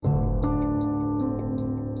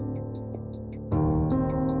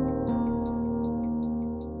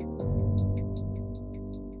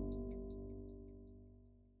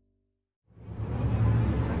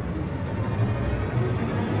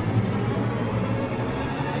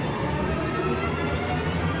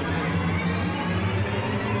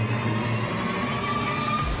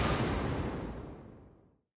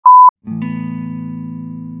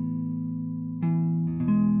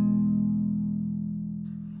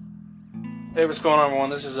Hey, what's going on, everyone?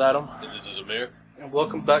 This is Adam. And this is Amir. And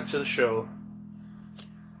welcome back to the show.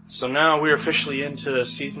 So now we're officially into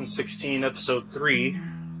Season 16, Episode 3.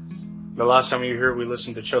 The last time you were here, we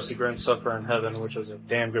listened to Chelsea Grin's Suffer in Heaven, which was a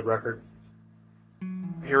damn good record.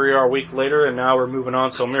 Here we are a week later, and now we're moving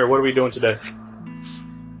on. So, Amir, what are we doing today?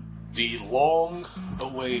 The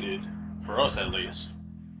long-awaited, for us at least,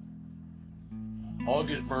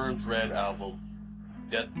 August Burns Red album,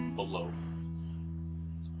 Death Below.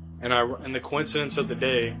 And the coincidence of the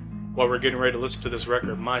day, while we're getting ready to listen to this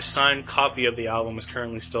record, my signed copy of the album is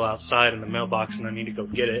currently still outside in the mailbox, and I need to go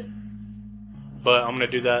get it. But I'm going to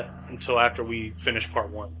do that until after we finish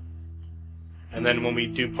part 1. And then when we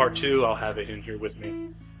do part 2, I'll have it in here with me.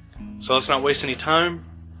 So let's not waste any time.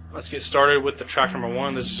 Let's get started with the track number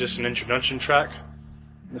 1. This is just an introduction track.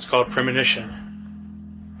 It's called Premonition.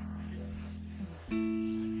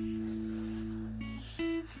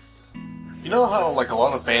 You know how like a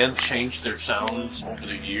lot of bands change their sounds over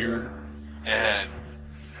the year, and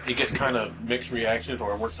it gets kind of mixed reactions,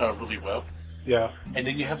 or it works out really well? Yeah. And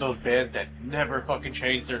then you have those bands that never fucking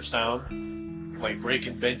change their sound, like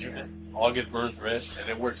Breaking Benjamin, August Burns Red, and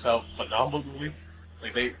it works out phenomenally.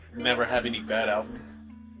 Like they never have any bad albums.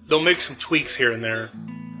 They'll make some tweaks here and there,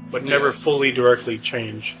 but never fully directly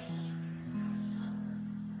change.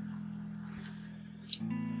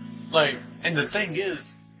 Like, and the thing is,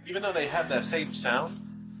 even though they have that same sound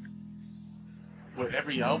with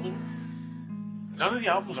every album, none of the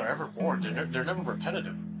albums are ever bored. They're never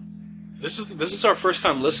repetitive. This is our first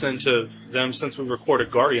time listening to them since we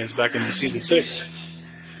recorded Guardians back in season 6.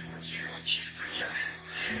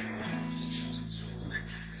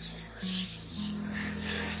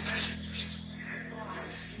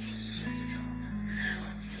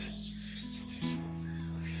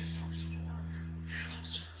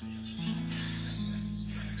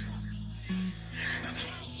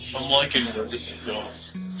 I'm liking where this is going.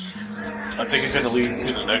 I think it's gonna lead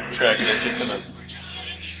to the next track, and it's just gonna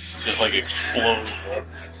like explode.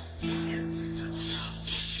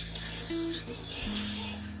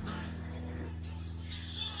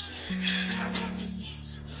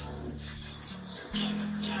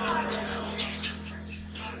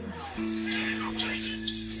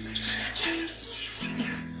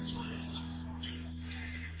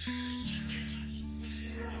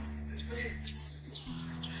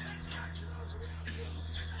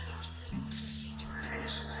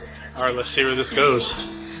 Alright, let's see where this goes.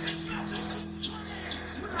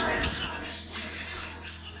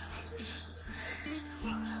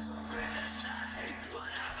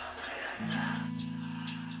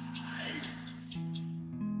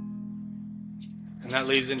 And that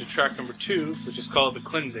leads into track number 2, which is called The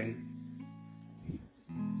Cleansing.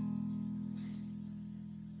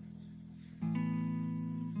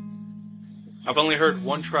 I've only heard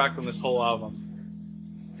one track on this whole album,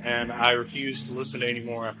 and I refused to listen to any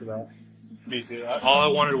more after that. Me too. All I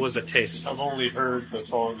wanted was a taste. I've only heard the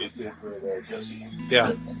song "It's Different" by Jesse.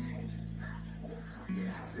 Yeah.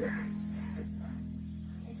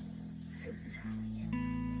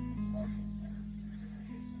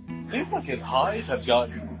 Seems like his highs have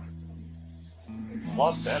gotten a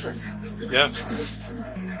lot better. Yeah.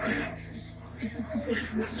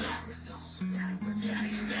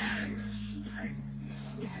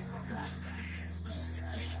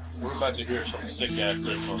 We're about to hear some sick ass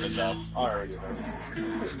riffs on this album. I already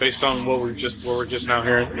know. Based on what we're just now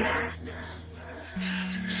hearing.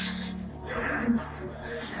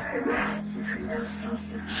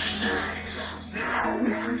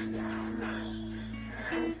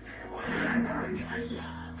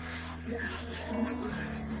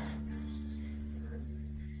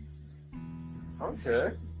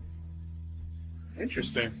 Okay.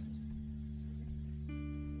 Interesting.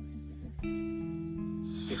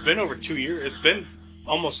 It's been over 2 years. It's been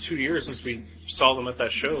almost 2 years since we saw them at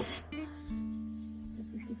that show.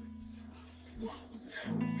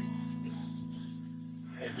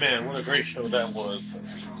 Man, what a great show that was.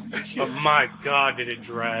 But my God, did it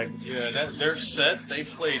drag. Yeah, their set, they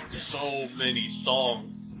played so many songs.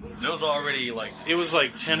 It was already like... It was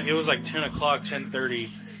like 10 o'clock, 10:30.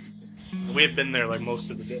 We had been there like most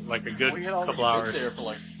of the day, like a good couple hours. We had already been there for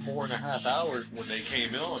like 4.5 hours when they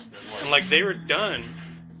came in. And like they were done.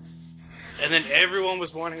 And then everyone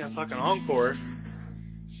was wanting a fucking encore.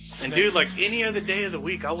 And dude, like any other day of the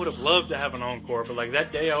week, I would have loved to have an encore. But like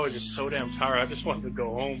that day, I was just so damn tired. I just wanted to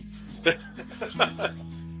go home. And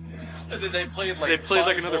then they played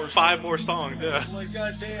like another 5 more songs. Yeah. I'm like,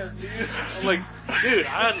 goddamn, dude. I'm like, dude,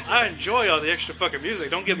 I enjoy all the extra fucking music.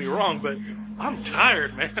 Don't get me wrong, but I'm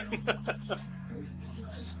tired, man.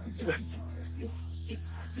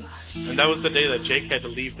 And that was the day that Jake had to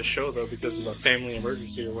leave the show, though, because of a family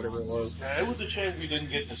emergency or whatever it was. Yeah, it was a shame we didn't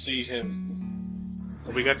get to see him.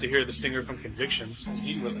 But we got to hear the singer from Convictions.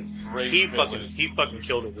 He was a great He villain. fucking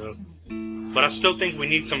killed it, though. But I still think we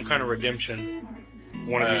need some kind of redemption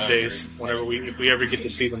one of these days, if we ever get to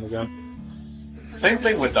see them again. Same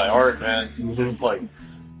thing with Die Hard, man. Mhm. Just like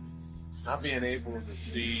not being able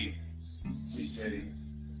to see CJ.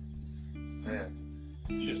 Man,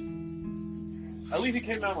 just at least he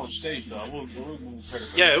came out on stage though. I will give him credit.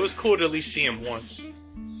 Yeah, it was cool to at least see him once.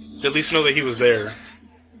 To at least know that he was there.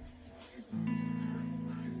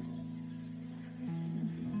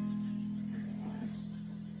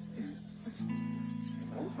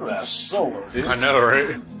 For that solo, dude. I know,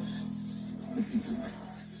 right?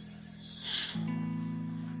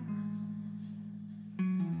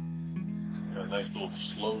 Got a nice little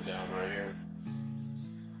slow down right here.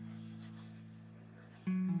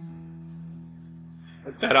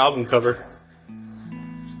 Like that album cover.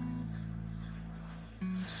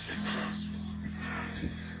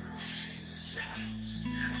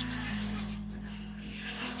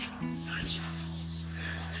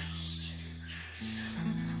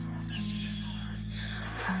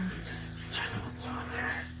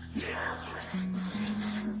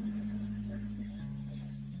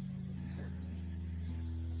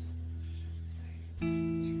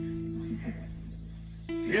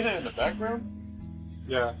 You hear that in the background?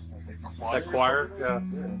 Yeah. That choir? Yeah.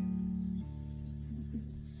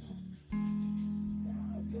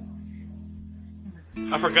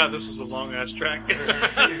 I forgot this was a long ass track.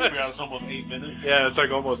 It's almost 8 minutes. Yeah, it's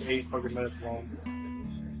like almost 8 fucking minutes long.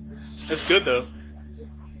 It's good though.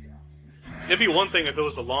 It'd be one thing if it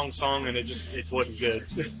was a long song and it wasn't good.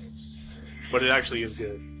 But it actually is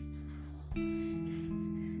good.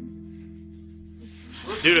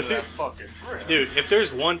 Dude, if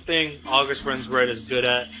there's one thing August Burns Red is good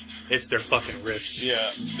at, it's their fucking riffs.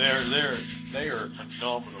 Yeah, they are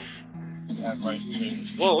phenomenal. At writing.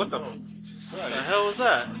 Whoa, what the hell was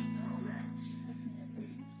that?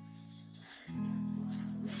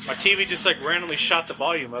 My TV just like randomly shot the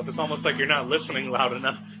volume up. It's almost like you're not listening loud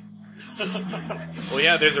enough. Well,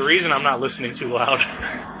 yeah, there's a reason I'm not listening too loud.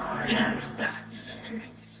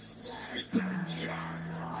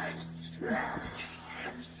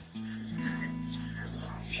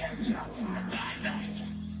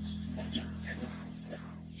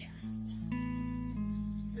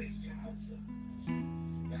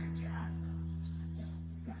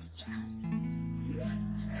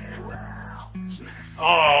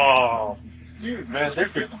 Oh, Dude, man, their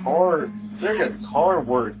guitar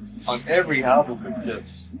work on every album is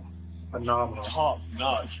just phenomenal. top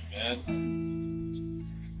notch, man.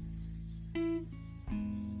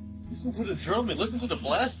 Listen to the drumming, listen to the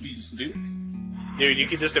blast beats, dude. Dude, you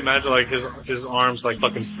can just imagine like his arms like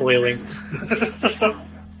fucking flailing.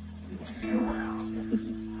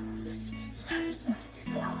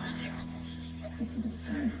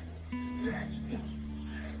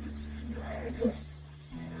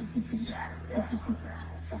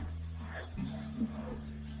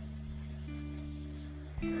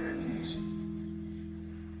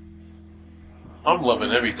 I'm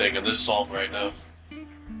loving everything in this song right now.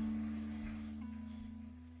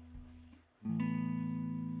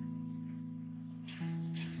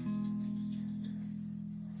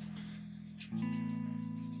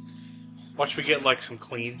 Watch me get like some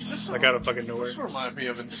cleans. Like out of fucking nowhere. This reminds me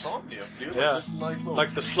of Insomnia, dude. Yeah. Like, this nice little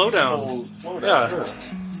Like the slowdowns. slow Yeah. down.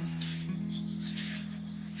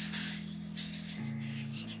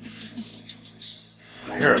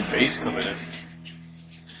 I hear a bass coming in.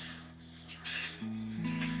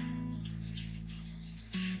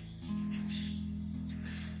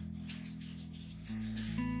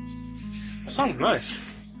 That sounds nice.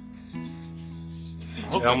 I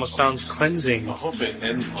hope It almost sounds cleansing. I hope it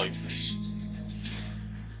ends like this.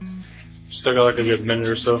 Still got like a good minute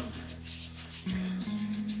or so.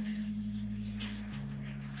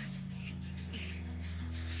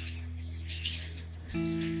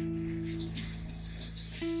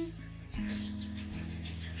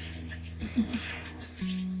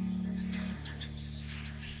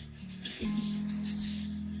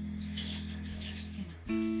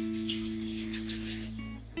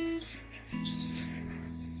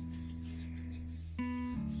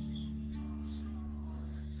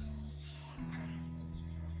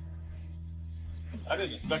 I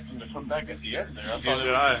didn't expect him to come back at the end there. I thought Neither it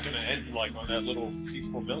did was I. just going to end like on that little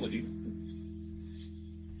peaceful melody.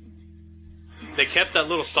 They kept that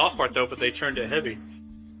little soft part though, but they turned it heavy.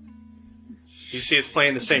 You see, it's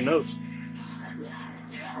playing the same notes.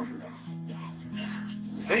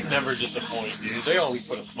 They never disappoint, dude. They always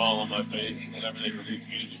put a smile on my face whenever they release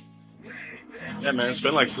music. Yeah, man, it's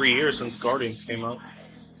been like 3 years since Guardians came out.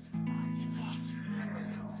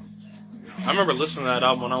 I remember listening to that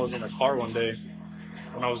album when I was in a car one day,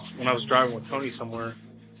 when I was driving with Tony somewhere.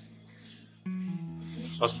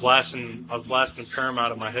 I was blasting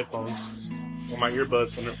Paramount in my headphones or my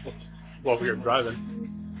earbuds while we were driving,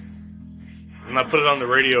 and I put it on the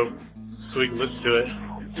radio so we could listen to it.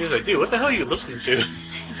 He was like, "Dude, what the hell are you listening to?"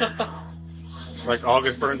 Like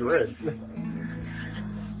August Burns Red.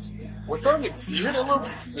 We're starting to, you hear that little,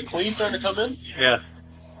 the clean starting to come in? Yeah.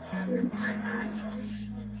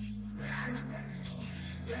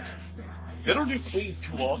 They don't do clean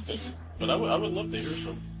too often, but I would love to hear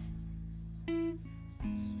some.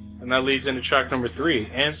 And that leads into track number 3,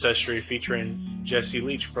 Ancestry, featuring Jesse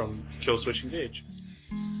Leach from Killswitch Engage.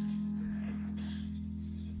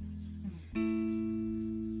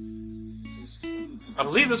 I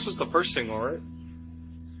believe this was the first single, right?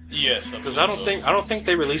 Yes, Because I don't think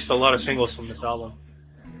they released a lot of singles from this album.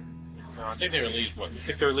 No, I think they released what? I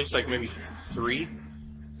think they released like maybe 3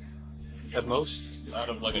 at most. Out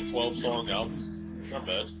of like a 12-song album. Not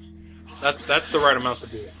bad. That's the right amount to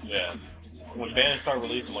do it. Yeah. When bands start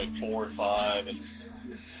releasing like 4 or 5, and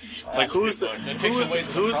Like who's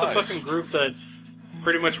the fucking group that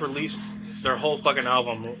pretty much released their whole fucking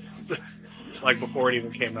album like before it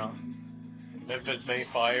even came out? Memphis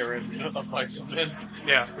Mayfire and Mice and Men.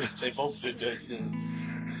 Yeah. They both did that shit.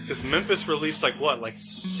 Because Memphis released like what, like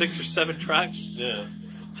 6 or 7 tracks Yeah.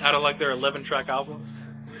 out of like their 11-track album.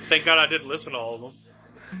 Thank God I didn't listen to all of them.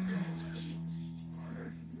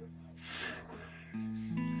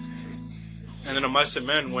 And then a Mice and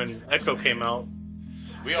Men, when Echo came out,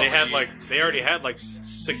 they already had like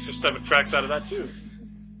 6 or 7 tracks out of that too.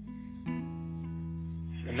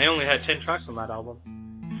 And they only had 10 tracks on that album.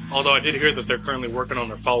 Although I did hear that they're currently working on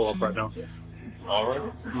their follow-up right now. Alright.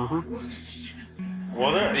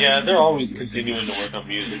 Well, they're always continuing to work on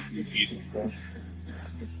music.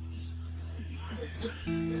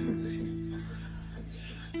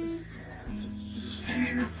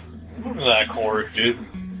 Look at that chorus, dude.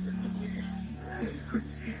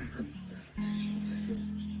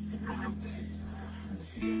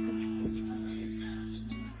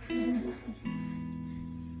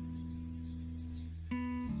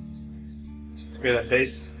 Hear that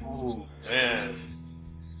bass? Ooh, man.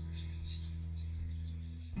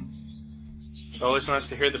 It's always nice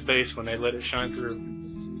to hear the bass when they let it shine through.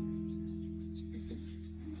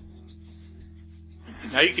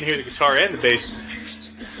 Now you can hear the guitar and the bass.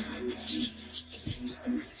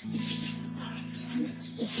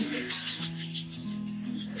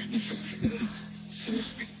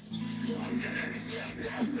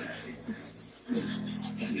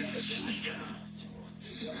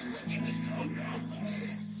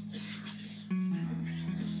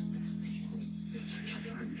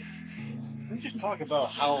 We just talk about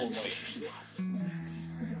how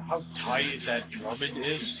tight that drumming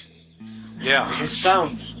is. Yeah. It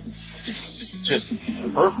sounds just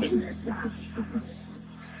perfect.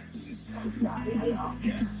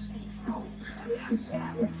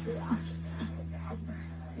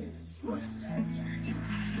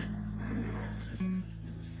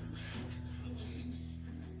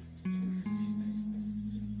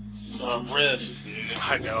 Riff.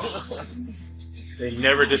 I know. They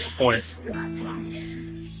never disappoint. I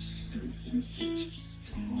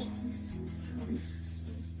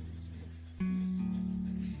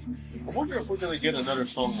wonder if we're gonna get another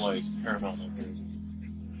song like Paramount up here.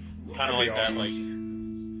 Kind of like that, like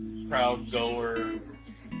crowd goer.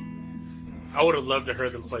 I would have loved to hear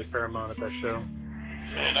them play Paramount at that show.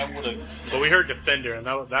 Man, I would have. But we heard Defender, and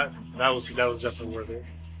that was definitely worth it.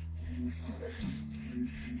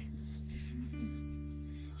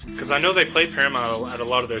 Because I know they played Paramount at a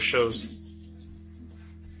lot of their shows.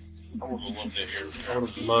 I would have loved to hear. I would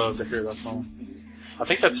have loved to hear that song. I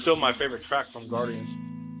think that's still my favorite track from Guardians.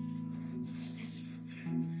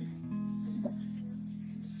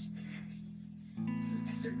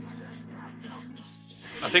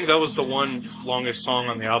 I think that was the one longest song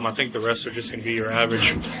on the album. I think the rest are just going to be your average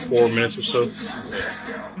 4 minutes or so.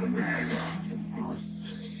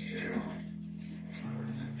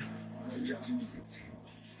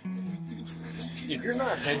 If you're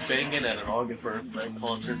not headbanging at an August Burns Red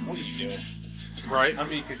concert, what are you doing? Right? I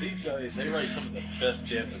mean, because these guys, they write some of the best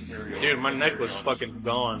jam material. Dude, my neck was fucking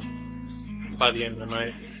gone by the end of the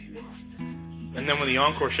night. And then when the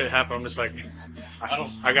encore shit happened, I'm just like,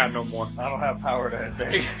 I got no more. I don't have power to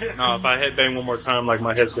headbang. No, if I headbang one more time, like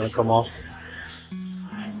my head's gonna come off.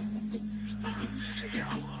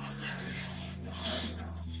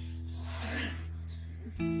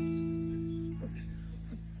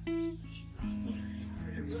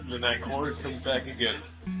 when that chorus comes back again.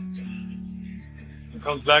 It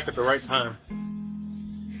comes back at the right time.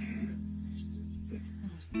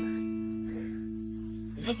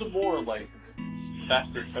 This is a more like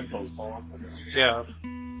faster tempo song. Yeah.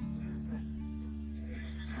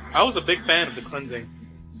 I was a big fan of The Cleansing.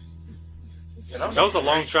 Yeah, That was a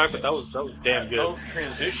long track, but that was damn good. Those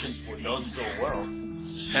transitions were done so well.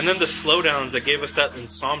 And then the slowdowns that gave us that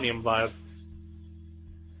Insomnium vibe.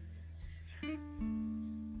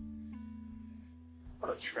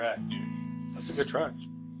 What a track, dude. That's a good track.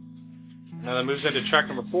 Now that moves into track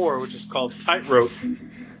number 4, which is called Tightrope.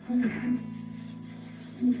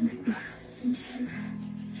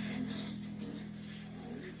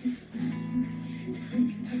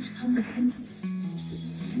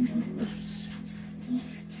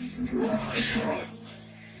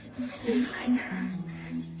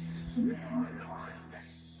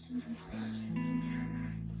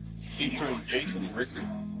 Featuring Jason Ricker.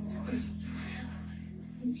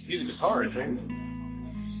 He's a guitarist, right?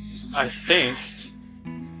 I think.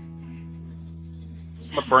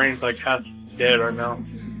 My brain's like half dead right now.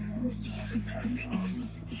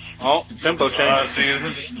 Oh, tempo change. See,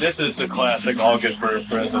 this is the classic August Burns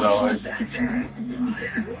Red that I like.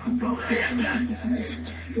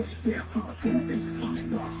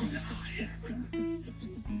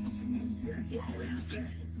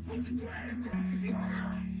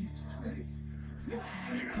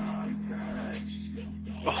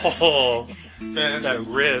 Oh, man, that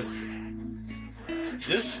riff.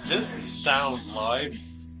 This sound live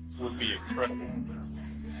would be incredible.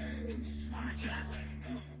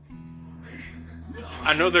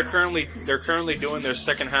 I know they're currently doing their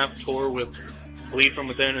second half tour with Bleed From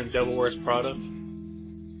Within and Devil Wears Prada.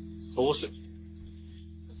 But we'll see.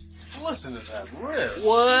 Listen to that riff.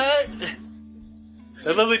 What?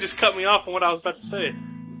 That literally just cut me off on what I was about to say.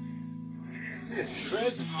 It's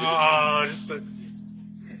shredded, dude. Oh, just the...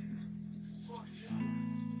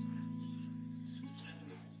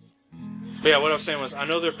 But yeah, what I was saying was, I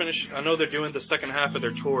know they're doing the second half of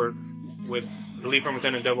their tour with Believe From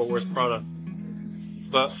Within and Devil Wears Prada.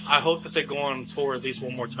 But I hope that they go on tour at least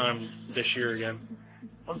one more time this year again.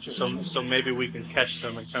 So maybe we can catch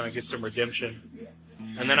them and kind of get some redemption.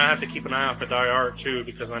 And then I have to keep an eye out for Die Art too,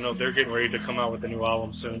 because I know they're getting ready to come out with a new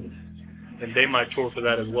album soon. And they might tour for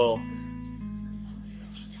that as well.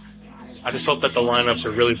 I just hope that the lineups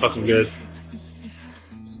are really fucking good.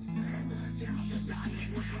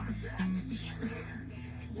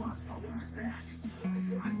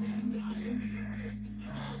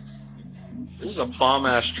 This is a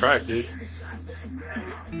bomb-ass track, dude.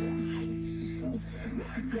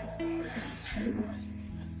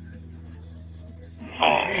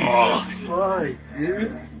 Oh, right,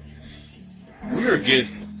 dude. We are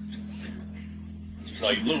getting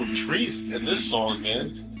like little trees in this song,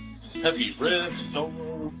 man. Heavy riffs,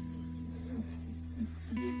 solo.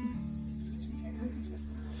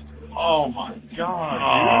 Oh my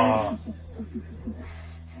god, dude.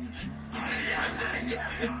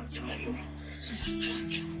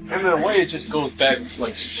 And the way it just goes back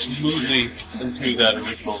like smoothly into that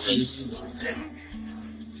original riff.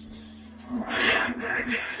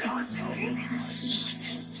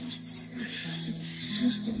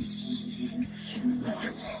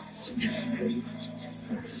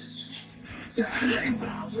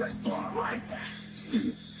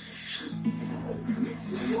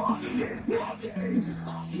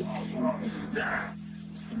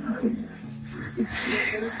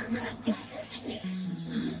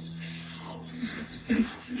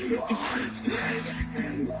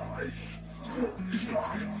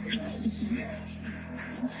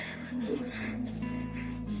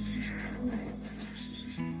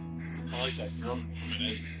 I like that drum coming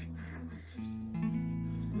in.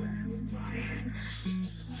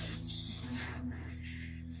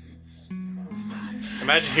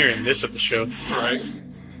 Imagine hearing this at the show. Right.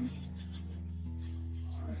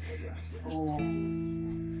 Ooh.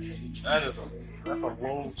 That's a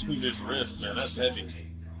well-tuned riff, man. That's heavy.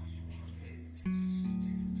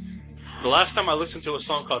 The last time I listened to a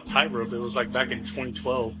song called Tightrope, it was like back in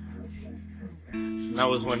 2012. And that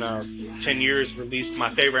was when 10 Years released my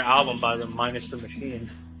favorite album by them, Minus the Machine.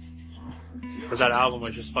 Because that album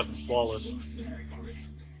was just fucking flawless.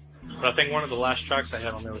 But I think one of the last tracks I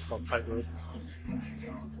had on there was called Tightrope.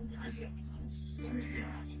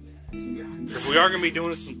 Because we are going to be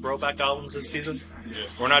doing some throwback albums this season. Yeah.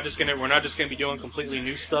 We're not just gonna be doing completely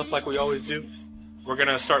new stuff like we always do. We're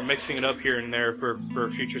gonna start mixing it up here and there for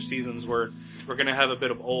future seasons where we're gonna have a bit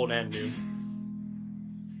of old and new.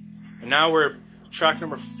 And now we're at track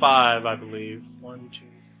number 5, I believe. 1, 2,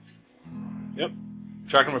 3, 4. Yep.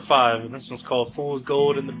 Track number 5, and this one's called Fool's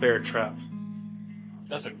Gold in the Bear Trap.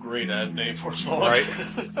 That's a great ad name for a song. Right?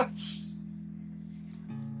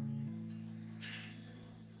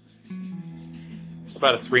 It's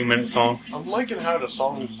about a 3-minute song. I'm liking how the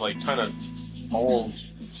songs like kind of all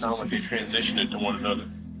sound like they transition into one another.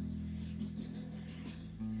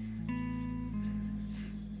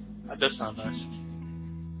 That does sound nice.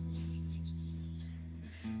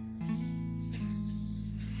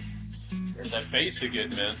 There's that bass again,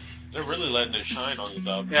 man. They're really letting it shine on this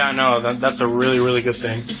album. Yeah, I know. That's a really, really good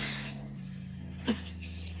thing.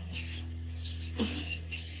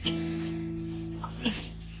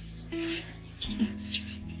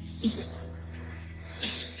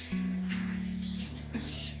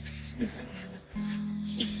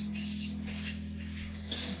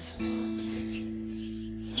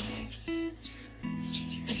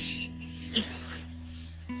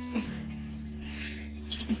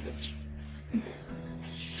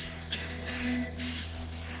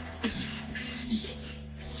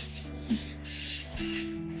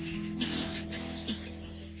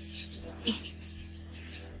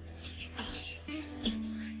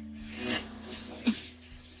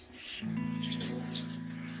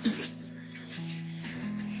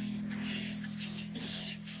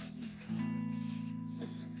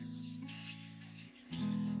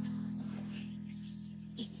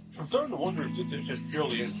 I'm starting to wonder if this is just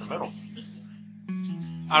purely instrumental.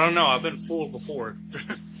 I don't know. I've been fooled before.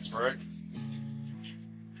 Right?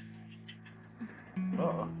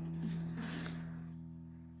 Uh-oh.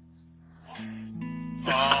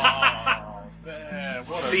 Oh, man.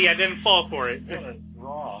 What a, See, I didn't fall for it. what a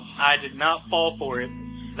draw. I did not fall for it.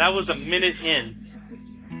 That was a minute in.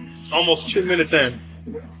 Almost 2 minutes in.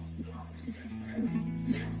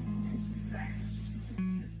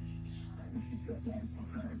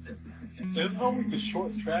 It's always the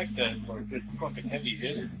short track that like it's fucking heavy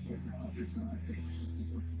hitter.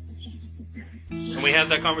 And we had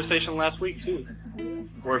that conversation last week, too.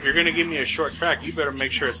 Where if you're going to give me a short track, you better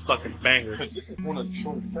make sure it's fucking banger. But this is one of the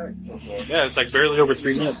short tracks. Yeah, it's like barely over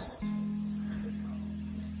 3 minutes.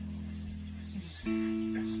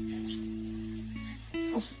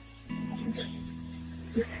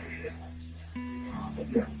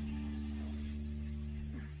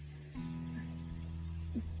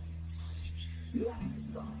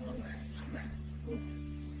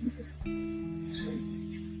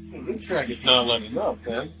 This track is not letting up,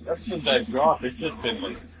 man. Ever since that drop, it's just been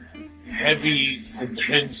like heavy,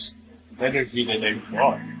 intense energy that they've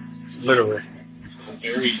brought. Literally. The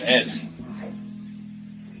very end.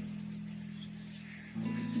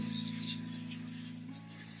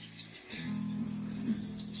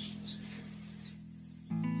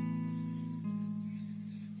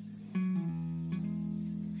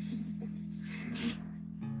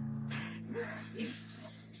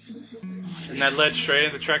 And that led straight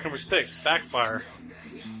into track number 6, Backfire.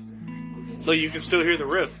 Look, you can still hear the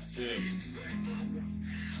riff. Yeah.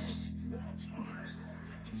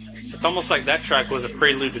 It's almost like that track was a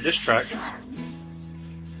prelude to this track.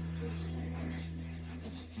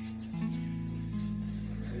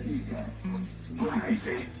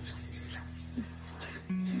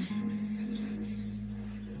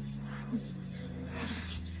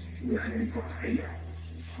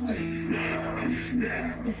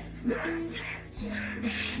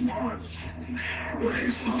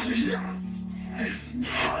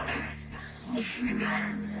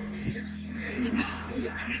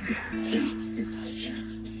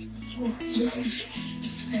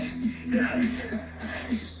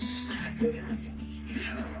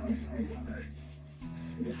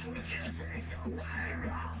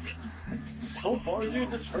 So far,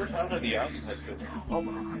 dude, this first half of the album has been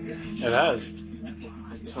phenomenal. It has.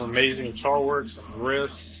 Some amazing guitar work, some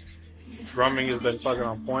riffs. Drumming has been fucking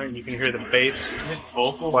on point. You can hear the bass. His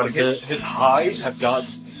vocal, Quite a like, bit. his highs have gotten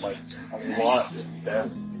like a lot better.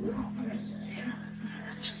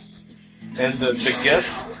 And the guest,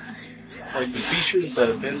 like the features that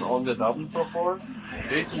have been on this album so far,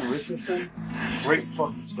 Jason Richardson, great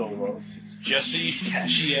fucking solo. Jesse,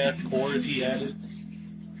 catchy ass chord he added.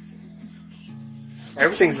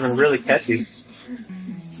 Everything's been really catchy.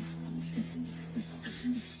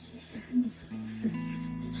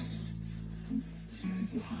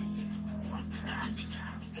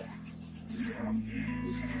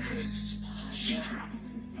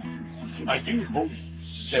 I do hope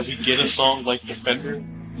that we get a song like Defender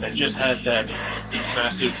that just had that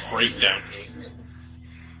massive breakdown.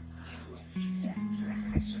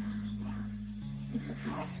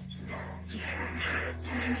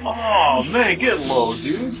 Oh man, get low,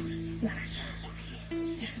 dude.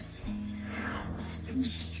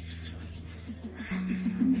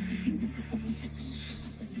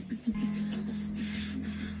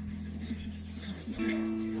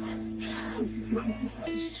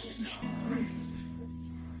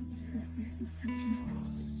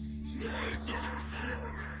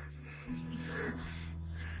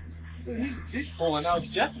 He's pulling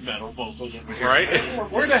out death metal vocals over here.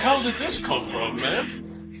 Right? Where the hell did this come from, man?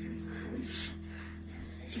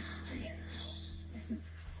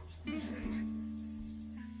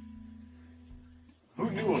 Who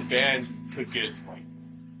knew a band could get like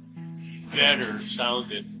better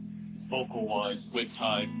sounded vocal wise with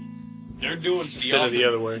time? They're doing Instead of the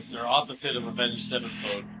other way. They're opposite of Avenged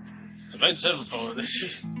Sevenfold. Avenged Sevenfold, this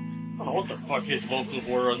is, I don't know what the fuck his vocals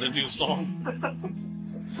were on the new song.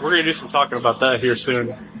 We're gonna do some talking about that here soon.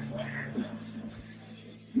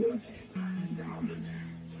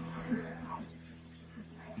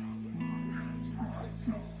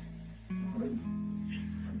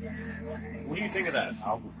 What do you think of that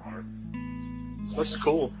album art? Looks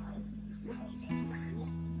cool.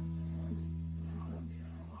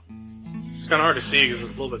 It's kind of hard to see because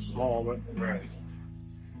it's a little bit small, but Right.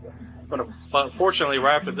 but unfortunately,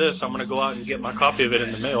 right after this, I'm gonna go out and get my copy of it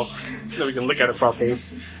in the mail so we can look at it properly.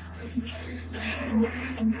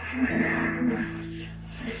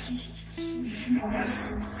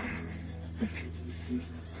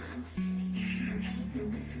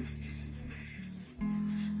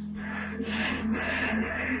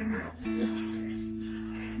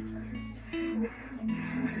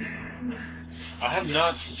 I have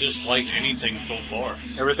not disliked anything so far.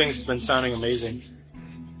 Everything's been sounding amazing.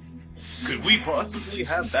 Could we possibly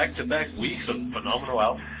have back-to-back weeks of phenomenal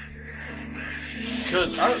albums?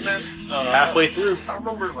 Because, Halfway through. I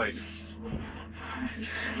remember, like,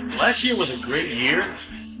 last year was a great year,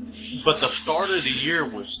 but the start of the year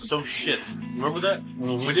was so shit. Remember that?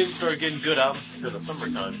 Mhm. We didn't start getting good albums until the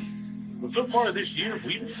summertime. But so far this year,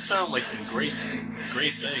 we found, like, some great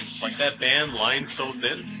things. Like that band, Line So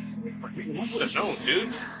Thin. Who would have known,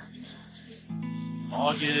 dude?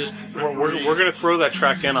 August. We're gonna throw that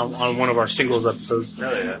track in on one of our singles episodes.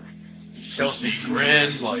 Hell yeah. Chelsea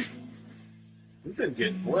Grin, like, we've been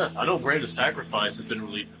getting blessed. I know Brand of Sacrifice has been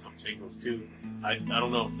releasing some singles too. I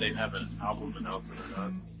don't know if they have an album announcement or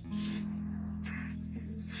not.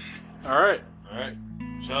 All right. Alright.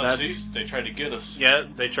 So, see, they tried to get us. Yeah,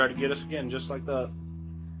 they tried to get us again, just like that.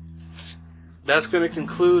 That's going to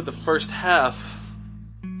conclude the first half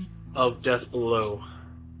of Death Below.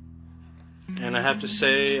 And I have to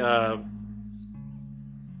say,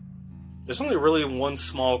 there's only really one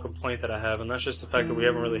small complaint that I have, and that's just the fact that we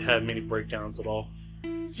haven't really had many breakdowns at all.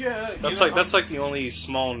 Yeah, That's like the only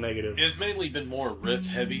small negative. It's mainly been more riff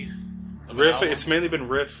heavy. It's mainly been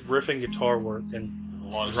riff and guitar work and a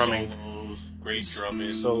lot of drumming. solos, great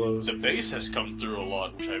drumming. Solos. The bass has come through a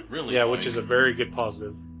lot, which I really Yeah, like. which is a very good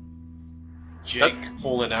positive. Jake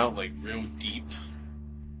pulling out like real deep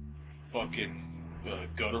fucking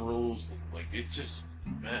gutturals. Like, it's just,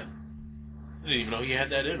 man, I didn't even know he had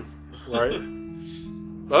that in him. Right.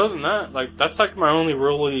 Other than that, like, that's like my only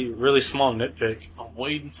really small nitpick. I'm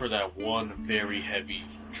waiting for that one very heavy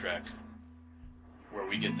track where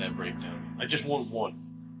we get that breakdown. I just want one.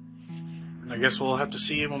 I guess we'll have to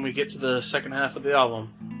see when we get to the second half of the album.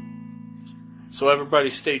 So everybody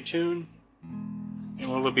stay tuned, and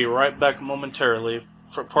we'll be right back momentarily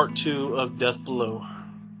for part 2 of Death Below.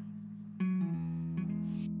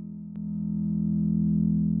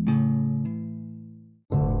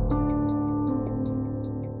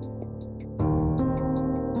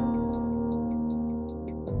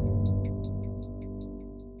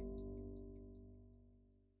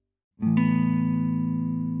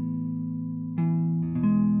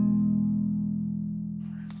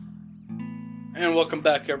 And welcome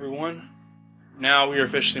back, everyone. Now we are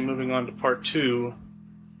officially moving on to part 2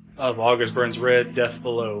 of August Burns Red, Death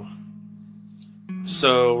Below.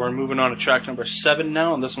 So we're moving on to track number 7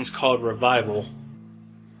 now, and this one's called Revival.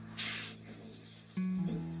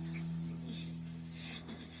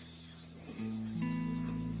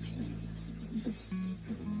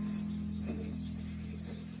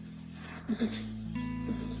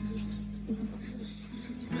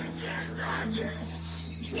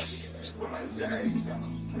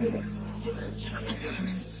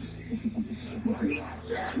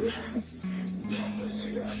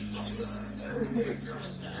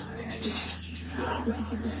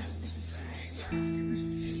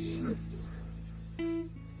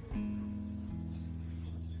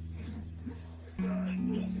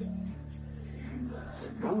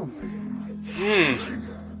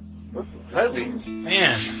 Heavy.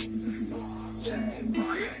 Man.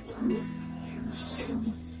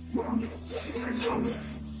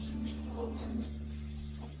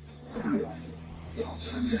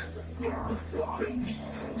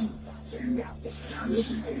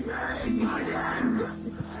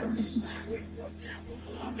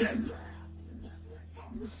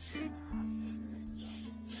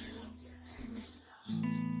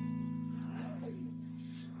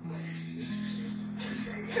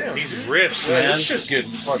 Damn, These dude. riffs, Man, man. this shit's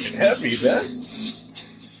getting fucking heavy, man.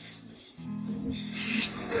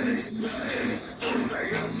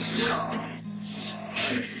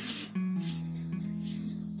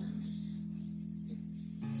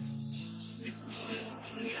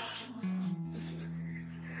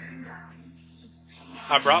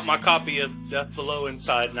 I brought my copy of Death Below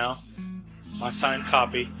inside now. My signed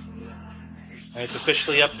copy. And it's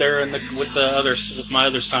officially up there in with my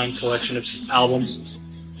other signed collection of albums.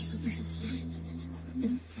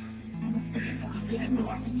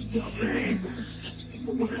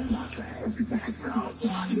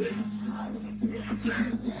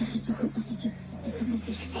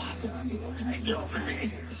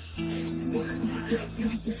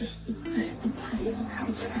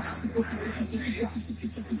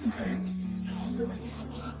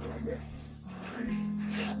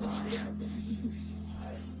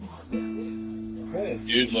 Man,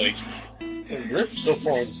 dude, like, the riff so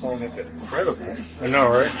far in the song has been incredible. I know,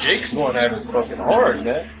 right? Jake's going at it fucking hard,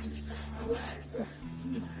 man.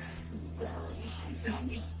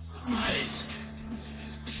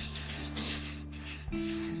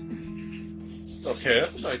 Okay,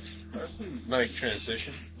 that's a nice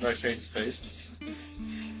transition. Nice change of pace.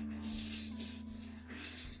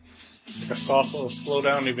 Like a soft little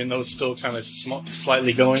slowdown, even though it's still kind of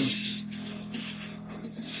slightly going.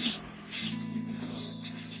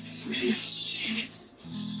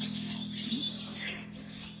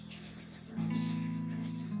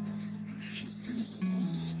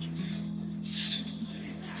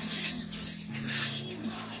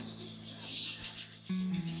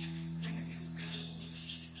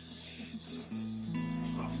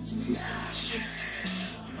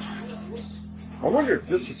 I wonder if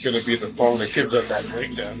this is going to be the song that gives up that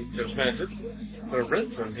breakdown. Because, man, the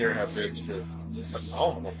riffs from here have been just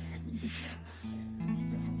phenomenal.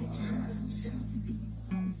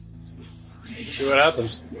 See what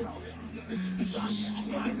happens.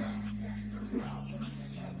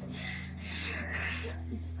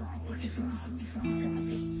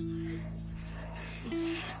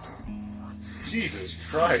 Jesus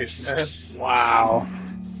Christ, man. Wow.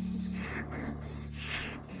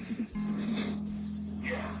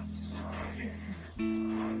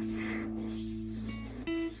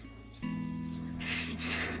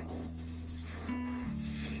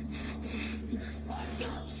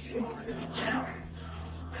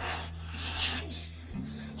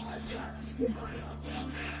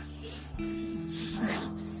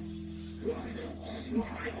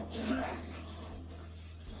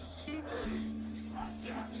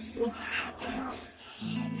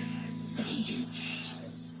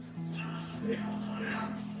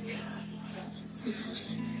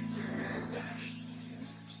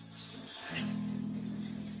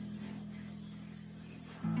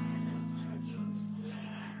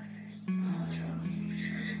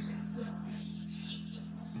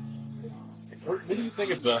 What do you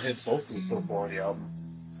think about his vocals so far on the album?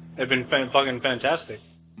 They've been fucking fantastic.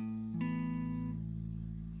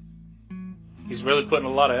 He's really putting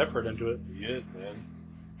a lot of effort into it. He is, man.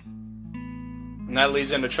 And that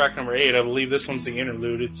leads into track number 8. I believe this one's the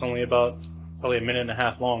interlude. It's only about probably a minute and a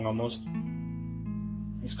half long almost.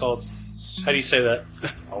 It's called, how do you say that?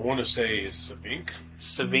 I want to say Savink.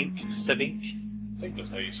 Savink. I think that's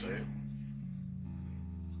how you say it.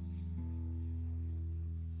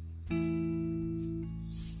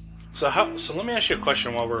 So let me ask you a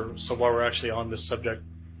question while we're actually on this subject.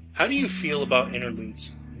 How do you feel about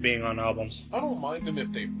interludes being on albums? I don't mind them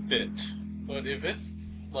if they fit, but if it's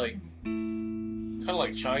like kind of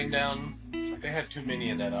like Shinedown, like they had too many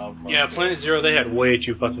in that album. Yeah, Planet Zero, they had way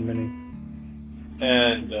too fucking many.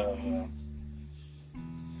 And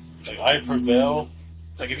like I Prevail,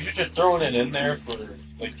 like if you're just throwing it in there for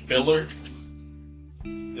like filler,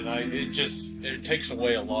 then it takes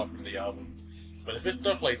away a lot from the album. But if it's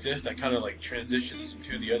stuff like this that kind of like transitions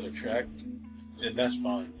into the other track, then that's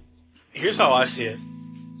fine. Here's how I see it.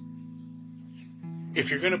 If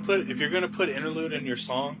you're gonna put interlude in your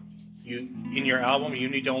song, in your album, you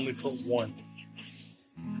need to only put one.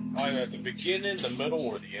 Either at the beginning, the middle,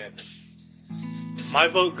 or the end. My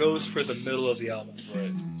vote goes for the middle of the album.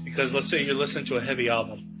 Right. Because let's say you're listening to a heavy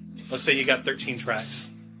album. Let's say you got 13 tracks.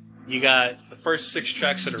 You got the first 6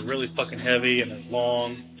 tracks that are really fucking heavy and they're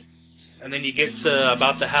long. And then you get to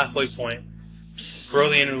about the halfway point. Throw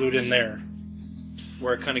the interlude in there.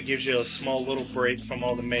 Where it kind of gives you a small little break from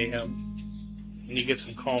all the mayhem. And you get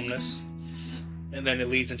some calmness. and then it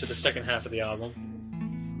leads into the second half of the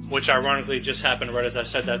album, which ironically just happened right as I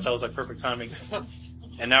said that, so it was like perfect timing.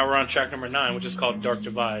 And now we're on track number 9, which is called Dark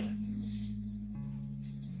Divide.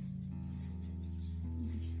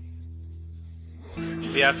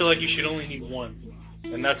 Yeah, I feel like you should only need one,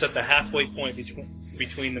 and that's at the halfway point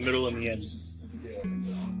between the middle and the end.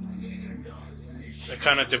 It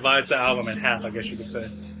kind of divides the album in half, I guess you could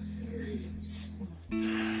say.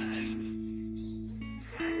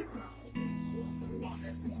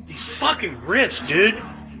 These fucking riffs, dude!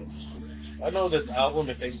 I know this album,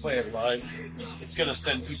 if they play it live, it's gonna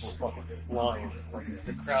send people fucking flying. Like,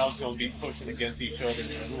 the crowd's gonna be pushing against each other,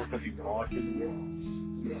 and everyone's gonna be watching.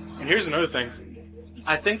 And here's another thing.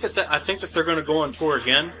 I think that they're going to go on tour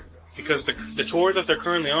again, because the tour that they're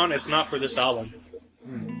currently on, it's not for this album.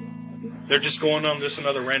 They're just going on just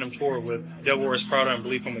another random tour with Devil Wears Prada and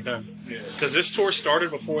Belief from Within. Yeah. Because this tour started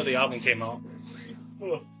before the album came out.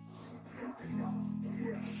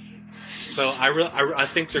 So I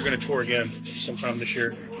think they're going to tour again sometime this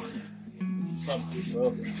year.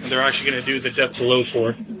 And they're actually going to do the Death Below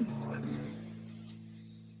tour.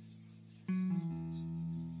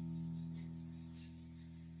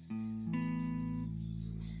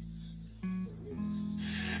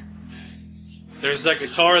 There's that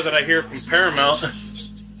guitar that I hear from Paramount.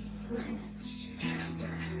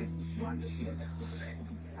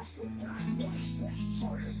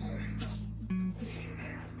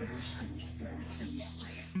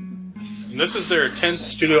 And this is their 10th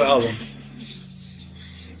studio album.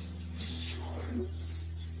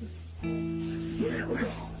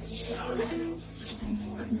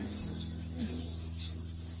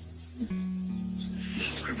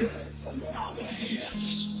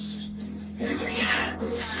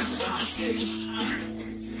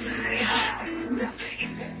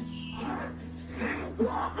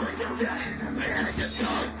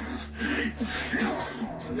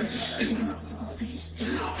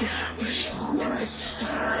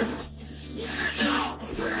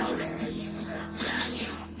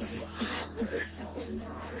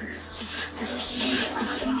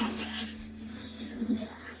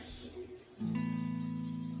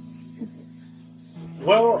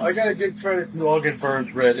 Well, I gotta give credit to August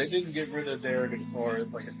Burns Red. They didn't get rid of their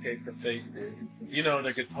guitarist like Escape the Fate did. You know,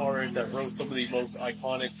 the guitarist that wrote some of the most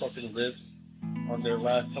iconic fucking riffs on their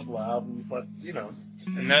last couple of albums, but, you know.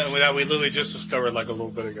 And that we literally just discovered like a little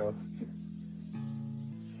bit ago.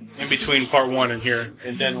 In between part 1 and here.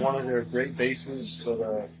 And then one of their great basses,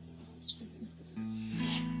 but,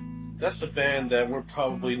 that's the band that we're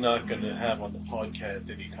probably not gonna have on the podcast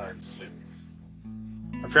anytime soon.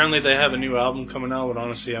 Apparently they have a new album coming out, but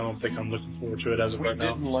honestly I don't think I'm looking forward to it as of right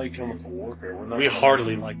now. We didn't like Chemical Warfare. We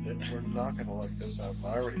hardly liked it. We're not going to like this album.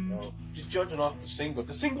 I already know. Just judging off the single.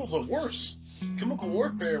 The singles are worse. Chemical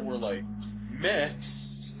Warfare were like, meh.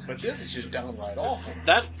 But this is just downright awful.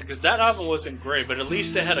 Because that album wasn't great, but at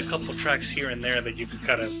least they had a couple tracks here and there that you could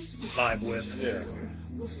kind of vibe with. Yeah.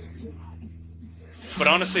 But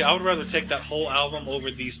honestly, I would rather take that whole album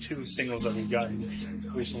over these 2 singles that we've gotten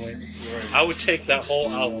recently. Right. I would take that whole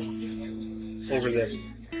album over this.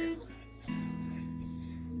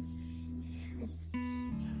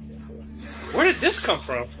 Where did this come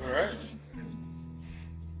from? Alright.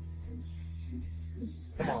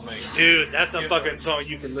 Come on, man. Dude, that's a fucking song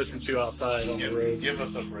you can listen to outside on the road. Give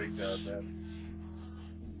us a breakdown, man.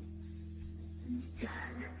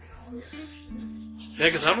 Yeah,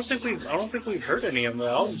 because I don't think we've heard any of the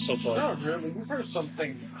album so far. No, really. We've heard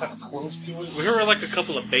something kind of close to it. We heard like a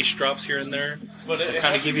couple of bass drops here and there, but it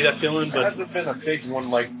kind of give you that feeling. It But hasn't been a big one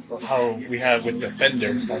like how we had with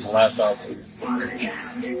Defender on the last album.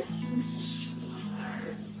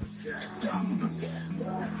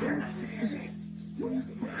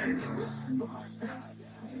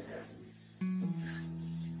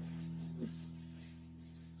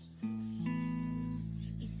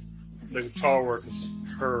 the guitar work is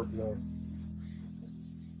superb, though.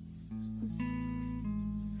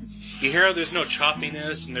 You hear how there's no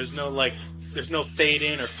choppiness and there's no fade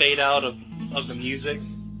in or fade out of the music.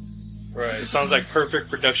 Right. It sounds like perfect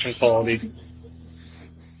production quality.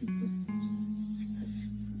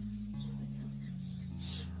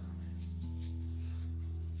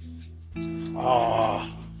 Oh,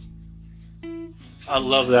 I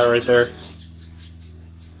love that right there.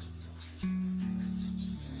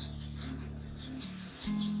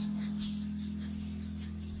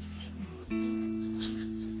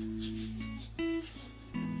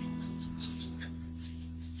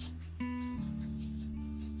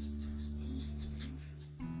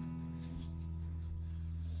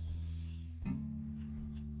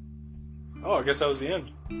 Oh, I guess that was the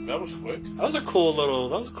end. That was quick. That was a cool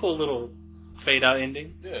little fade out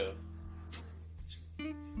ending. Yeah.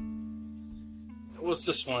 What's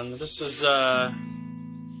this one? This is let's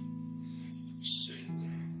see.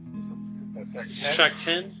 This is track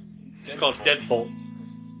 10. It's called Deadbolt.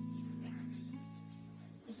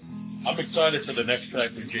 I'm excited for the next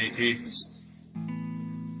track with JT.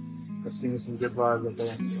 Let's give me some good vibes up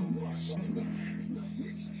there.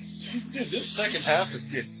 Dude, this second half is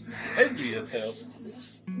getting heavy as hell.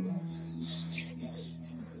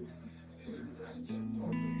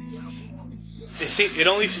 You see, it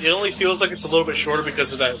only feels like it's a little bit shorter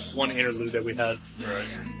because of that one interlude that we had. Right.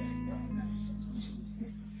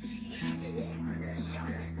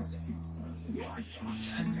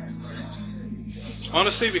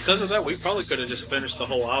 Honestly, because of that, we probably could have just finished the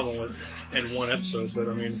whole album in one episode. But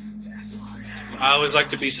I mean, I always like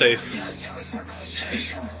to be safe.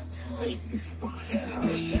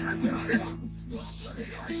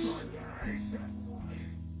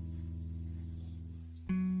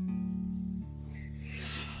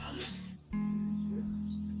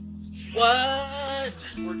 What?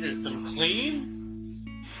 We're getting some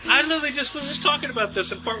clean? I literally was just talking about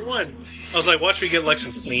this in part 1. I was like, watch me get like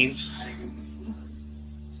some cleans.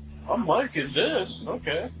 I'm liking this.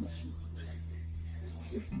 Okay.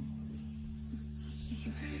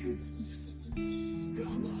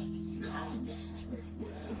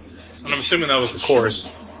 And I'm assuming that was the chorus.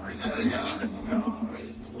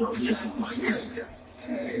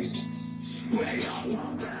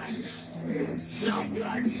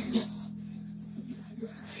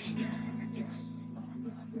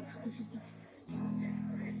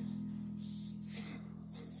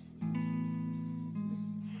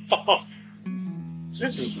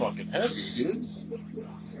 This is fucking heavy, dude.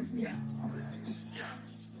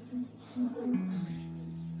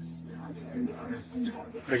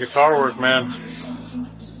 The guitar work, man.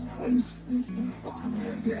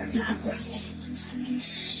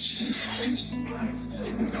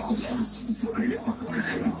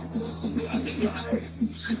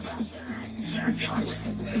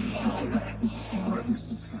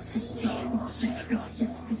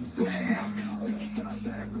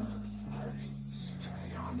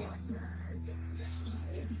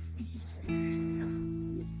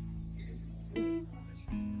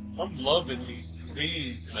 I'm loving these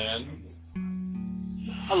trees, man.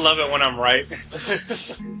 I love it when I'm right.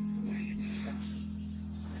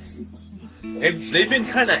 They've been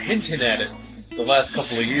kind of hinting at it the last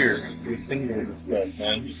couple of years. These singles and stuff,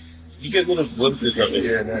 man. You get little glimpses of it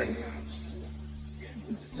here and there.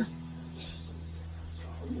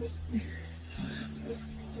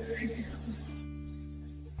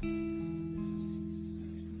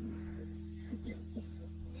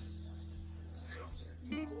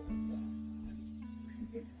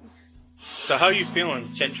 So how are you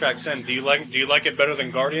feeling? 10 tracks in. Do you like it better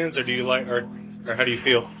than Guardians, or do you like, or how do you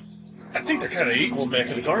feel? I think they're kind of equal, man.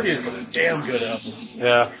 'Cause the Guardians was a damn good album.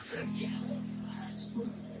 Yeah.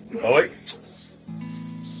 Oh wait.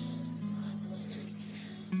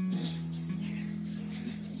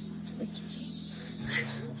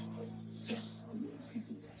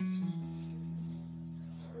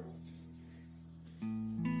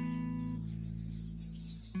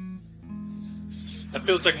 That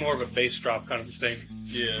feels like more of a bass drop kind of a thing.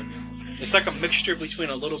 Yeah. It's like a mixture between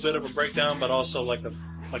a little bit of a breakdown, but also like a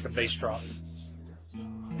bass drop.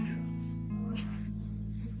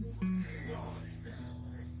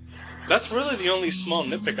 That's really the only small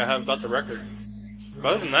nitpick I have about the record.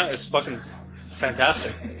 Other than that, it's fucking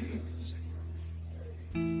fantastic.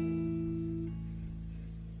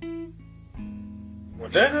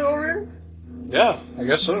 Was that it already? Yeah, I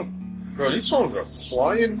guess so. Bro, these songs are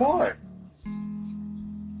flying by.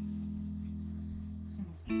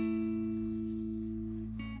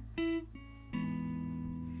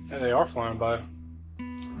 Yeah, they are flying by.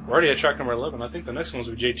 We're already at track number 11. I think the next one's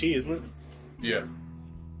with JT, isn't it? Yeah.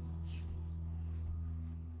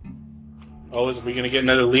 Oh, is we going to get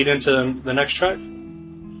another lead into the next track?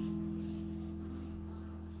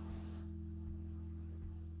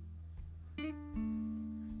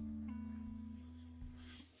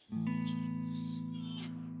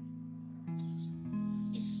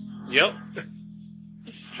 Yep.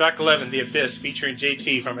 Track 11, The Abyss, featuring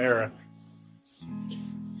JT from Era.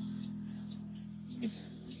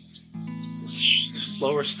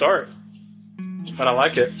 Slower start, but I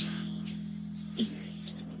like it.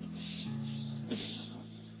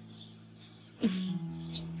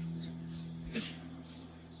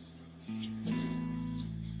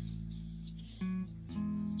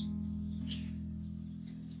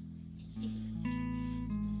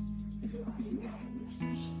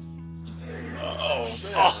 Oh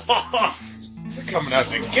man! Look coming out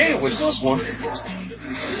the gate with this one.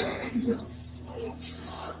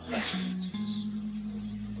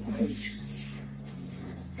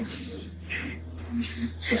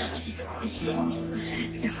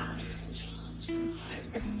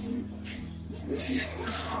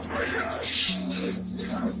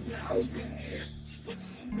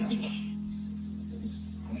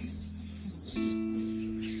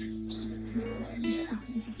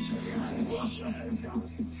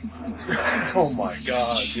 Oh my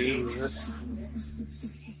god, dude. Listen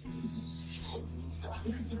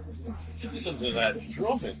to that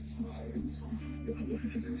drumming.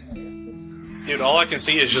 Dude, all I can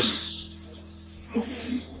see is just...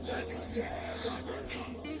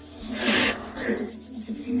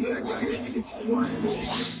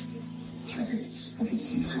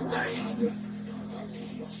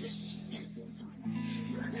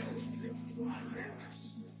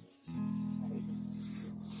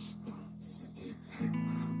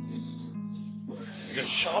 The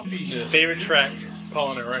shoppiness. favorite track.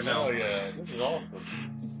 Calling it right now. Oh yeah, this is awesome.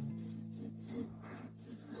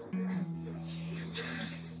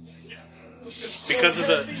 Because of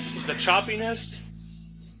the choppiness,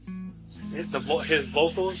 his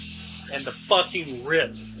vocals, and the fucking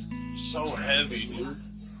riff. So heavy, dude.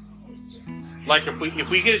 Like if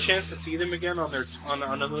we get a chance to see them again on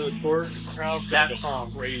another tour, Crowd that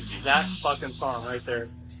song, crazy. that fucking song right there.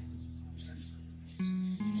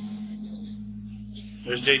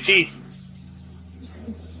 There's JT.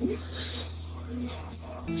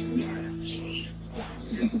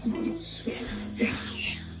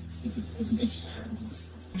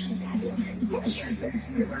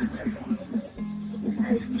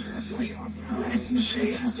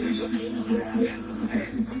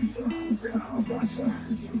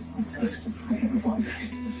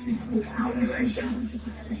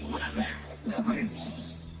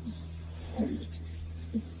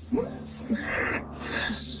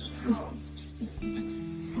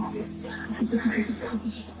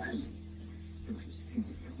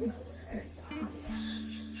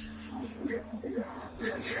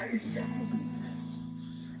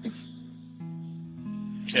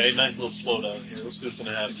 Okay, nice little flow down here. Let's see what's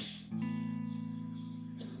gonna happen.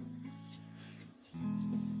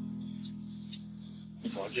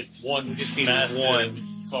 Come on, just one. We just need massive one.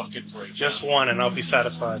 fucking break. Just one, and I'll be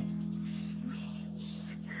satisfied.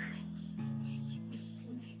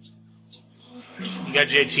 You got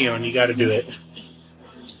JT on. You got to do it.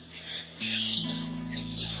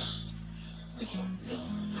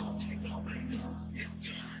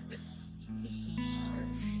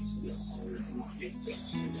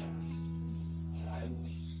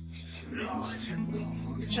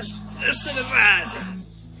 Just listen to that.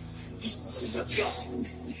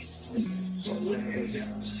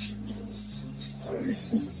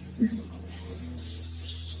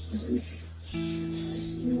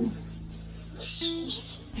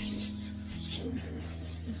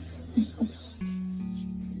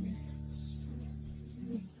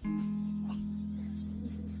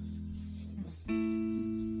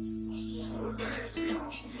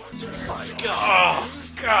 My God.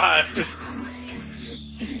 Oh, God.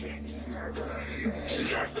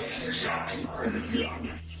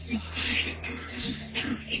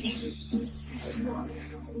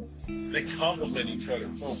 They complement each other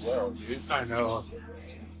so well, dude. I know.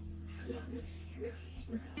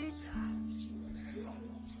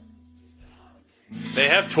 They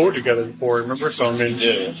have toured together before, remember? So I mean,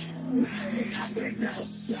 Yeah.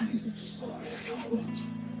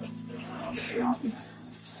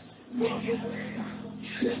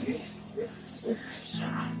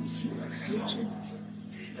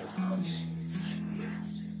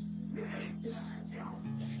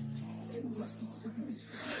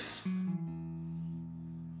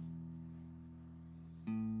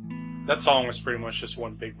 that song was pretty much just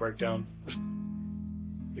one big breakdown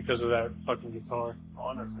because of that fucking guitar.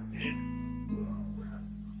 Honestly, dude.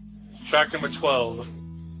 Track number 12.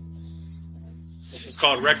 This was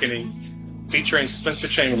called Reckoning, featuring Spencer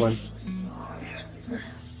Chamberlain.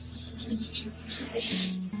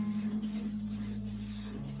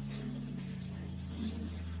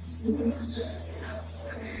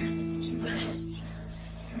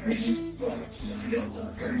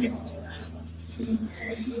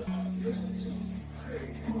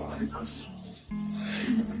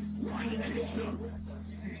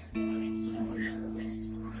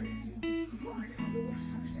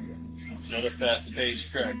 Another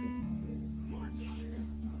fast-paced track.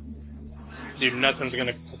 Dude, nothing's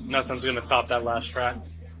gonna top that last track.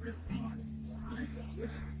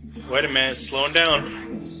 Wait a minute, slowing down.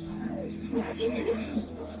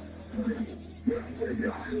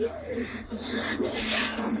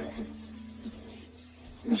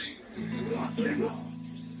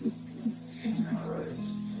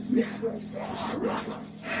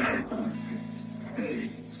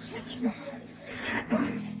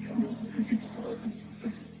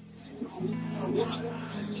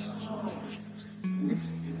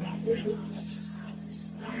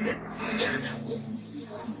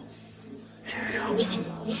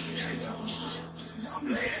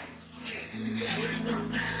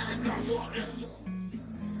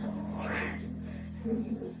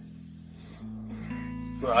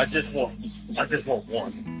 Bro, I just want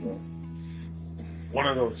one. One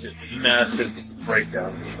of those just massive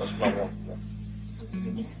breakdowns. That's what I want.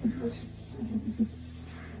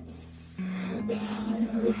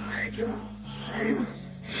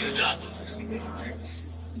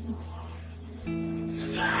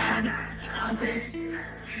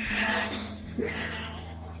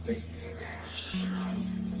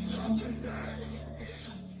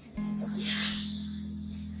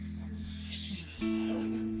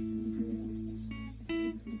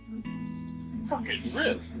 Fucking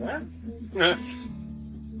riff, man.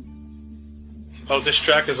 Oh, this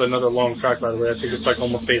track is another long track, by the way. I think it's like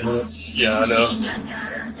almost 8 minutes. Yeah, I know.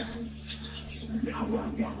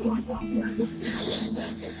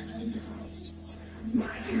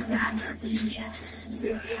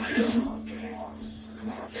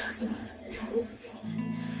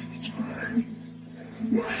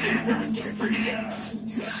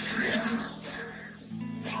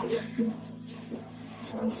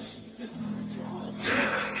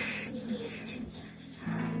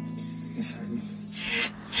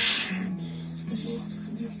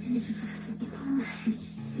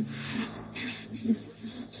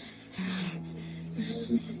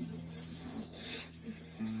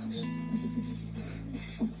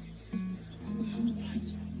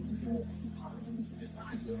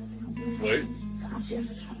 Wait.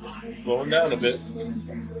 Slowing down a bit.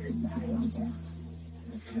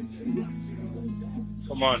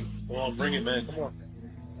 Come on. Come on, bring it, man. Come on.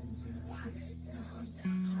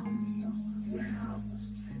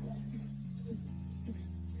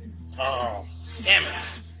 Oh, damn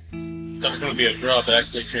it. That's going to be a drop to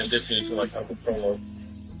actually transition into like a solo.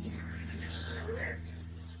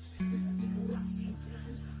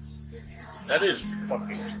 That is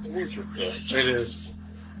fucking torture, though. It is.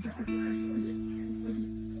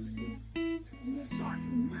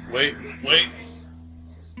 Wait.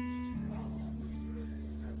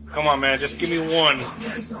 Come on, man. Just give me one.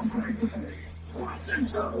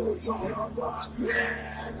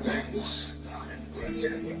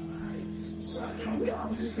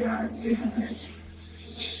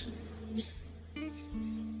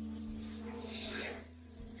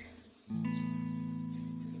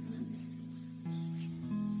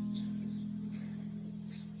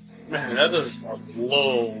 Man, that is a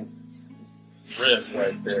low riff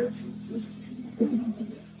right there.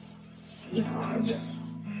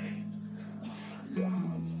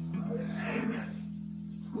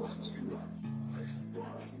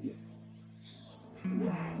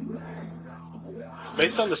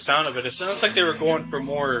 Based on the sound of it, it sounds like they were going for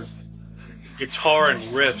more guitar and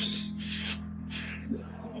riffs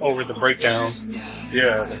over the breakdowns.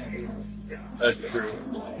 Yeah, that's true.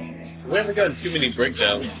 We haven't gotten too many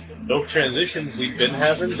breakdowns. Those transitions we've been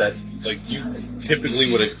having that, like, you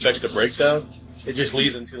typically would expect a breakdown, it just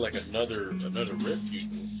leads into, like, another riff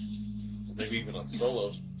usually. Or maybe even a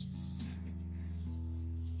solo.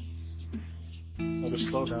 Another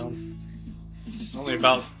slowdown. Only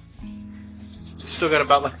about... Still got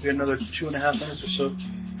about like another 2.5 minutes or so.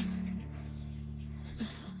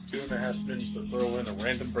 2.5 minutes to throw in a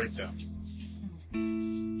random breakdown.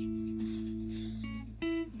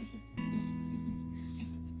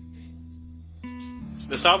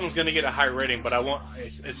 This album's gonna get a high rating, but I won't.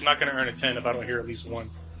 It's not gonna earn a 10 if I don't hear at least one.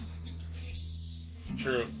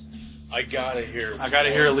 True. I gotta hear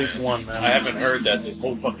at least one, man. I haven't heard that this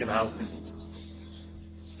whole fucking album.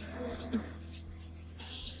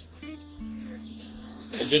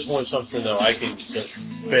 I just want something that I can just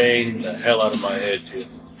bang the hell out of my head to.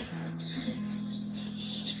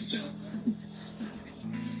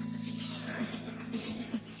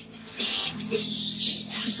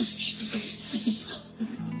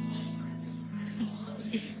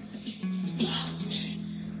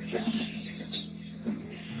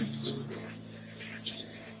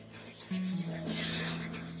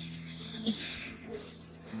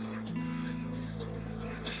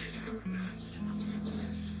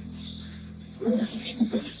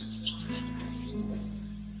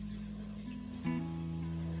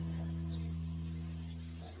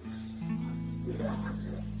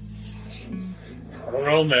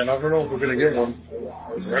 know, man. I don't know if we're gonna get one.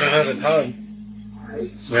 We're running out of time.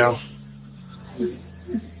 Yeah.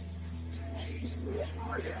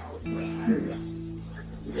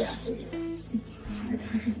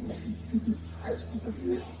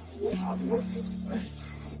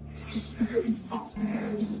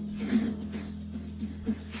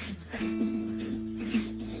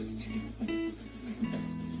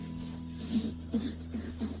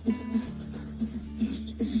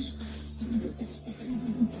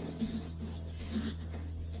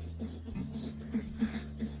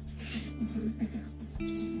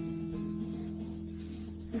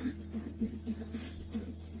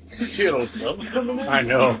 Shit, old drums coming in? I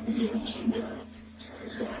know.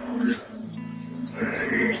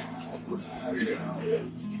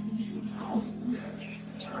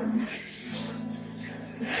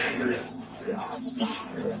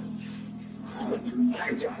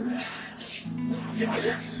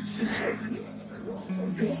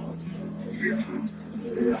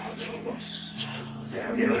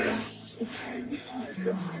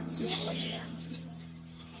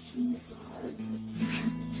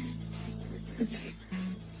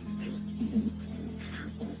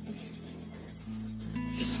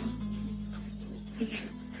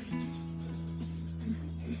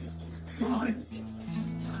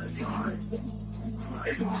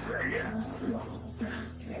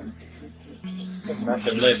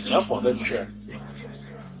 Nothing lifting up on this track.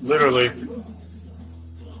 Literally.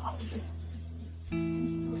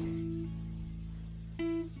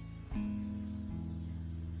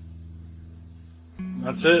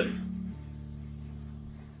 That's it.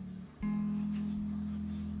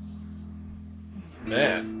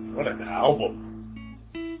 Man, what an album.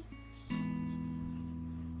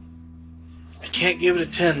 I can't give it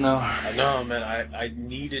a 10 though. I know, man. I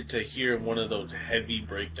needed to hear one of those heavy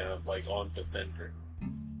breakdowns like on Defender.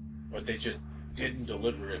 But they just didn't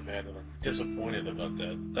deliver it, man, and I'm disappointed about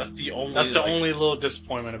that. That's the only little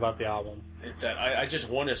disappointment about the album. It's that I just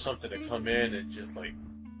wanted something to come in and just like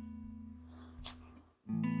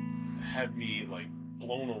have me like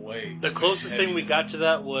blown away. The closest thing we got to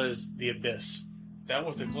that was The Abyss. That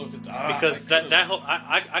was the closest. Because that whole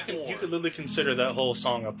you could literally consider that whole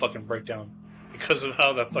song a fucking breakdown because of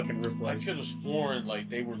how that fucking riff was. I could have sworn like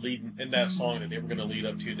they were leading in that song that they were going to lead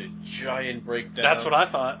up to the giant breakdown. That's what I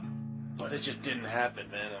thought. But it just didn't happen,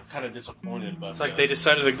 man. I'm kind of disappointed about. It's like they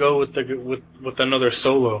decided to go with another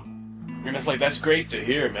solo. And it's like that's great to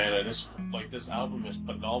hear, man. This album is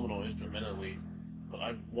phenomenal instrumentally, but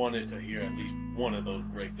I wanted to hear at least one of those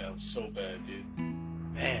breakdowns so bad, dude.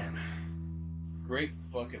 Man, great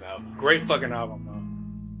fucking album. Great fucking album, though.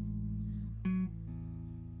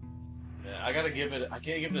 Yeah, I can't give it a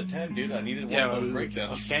 10, dude. I needed one of those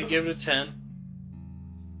breakdowns. You can't give it a 10.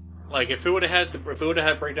 Like if it would have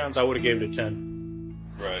had breakdowns, I would have gave it a 10.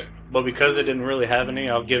 Right. But because it didn't really have any,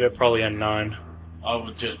 I'll give it probably a 9. I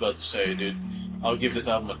was just about to say, dude. I'll give this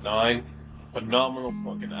album a 9. Phenomenal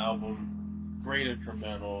fucking album. Great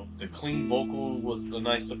instrumental. The clean vocal was a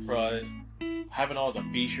nice surprise. Having all the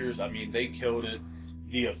features, I mean, they killed it.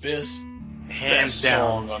 The Abyss, hands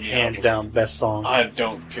down, best song. I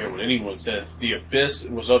don't care what anyone says. The Abyss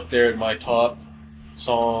was up there in my top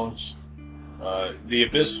songs. The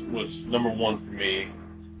Abyss was number 1 for me.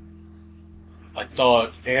 I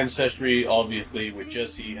thought Ancestry, obviously, with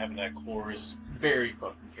Jesse having that chorus, very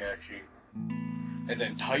fucking catchy. And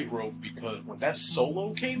then Tightrope, because when that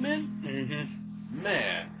solo came in,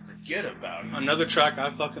 man, forget about it. Another track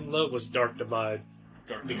I fucking love was Dark Divide.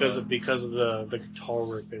 Because of the guitar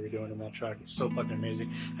work they were doing in that track. It's so fucking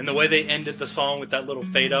amazing. And the way they ended the song with that little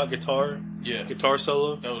fade out guitar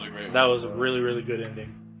solo. That was a great one. That was a really, really good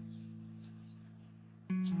ending.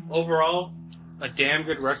 Overall, a damn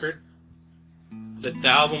good record. The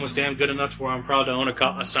album was damn good enough to where I'm proud to own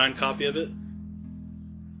a signed copy of it.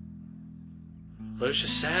 But it's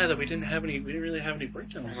just sad that we didn't really have any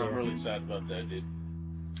breakdowns. I'm really sad about that, dude.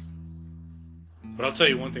 But I'll tell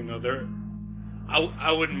you one thing though,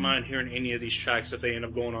 I wouldn't mind hearing any of these tracks if they end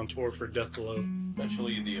up going on tour for Death Below.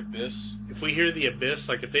 Especially The Abyss. If we hear The Abyss,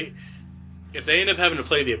 like if they end up having to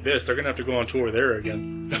play The Abyss, they're gonna have to go on tour there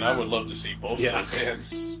again. And I would love to see both of those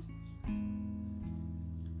bands.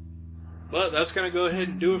 But that's gonna go ahead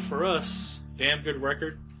and do it for us. Damn good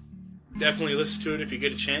record. Definitely listen to it if you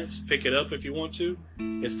get a chance. Pick it up if you want to.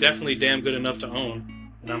 It's definitely damn good enough to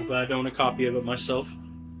own. And I'm glad to own a copy of it myself.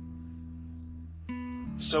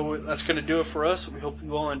 So that's going to do it for us. We hope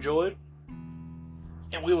you all enjoyed.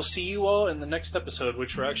 And we will see you all in the next episode,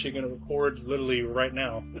 which we're actually going to record literally right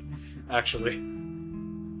now. Actually.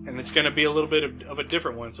 And it's going to be a little bit of a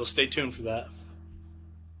different one, so stay tuned for that.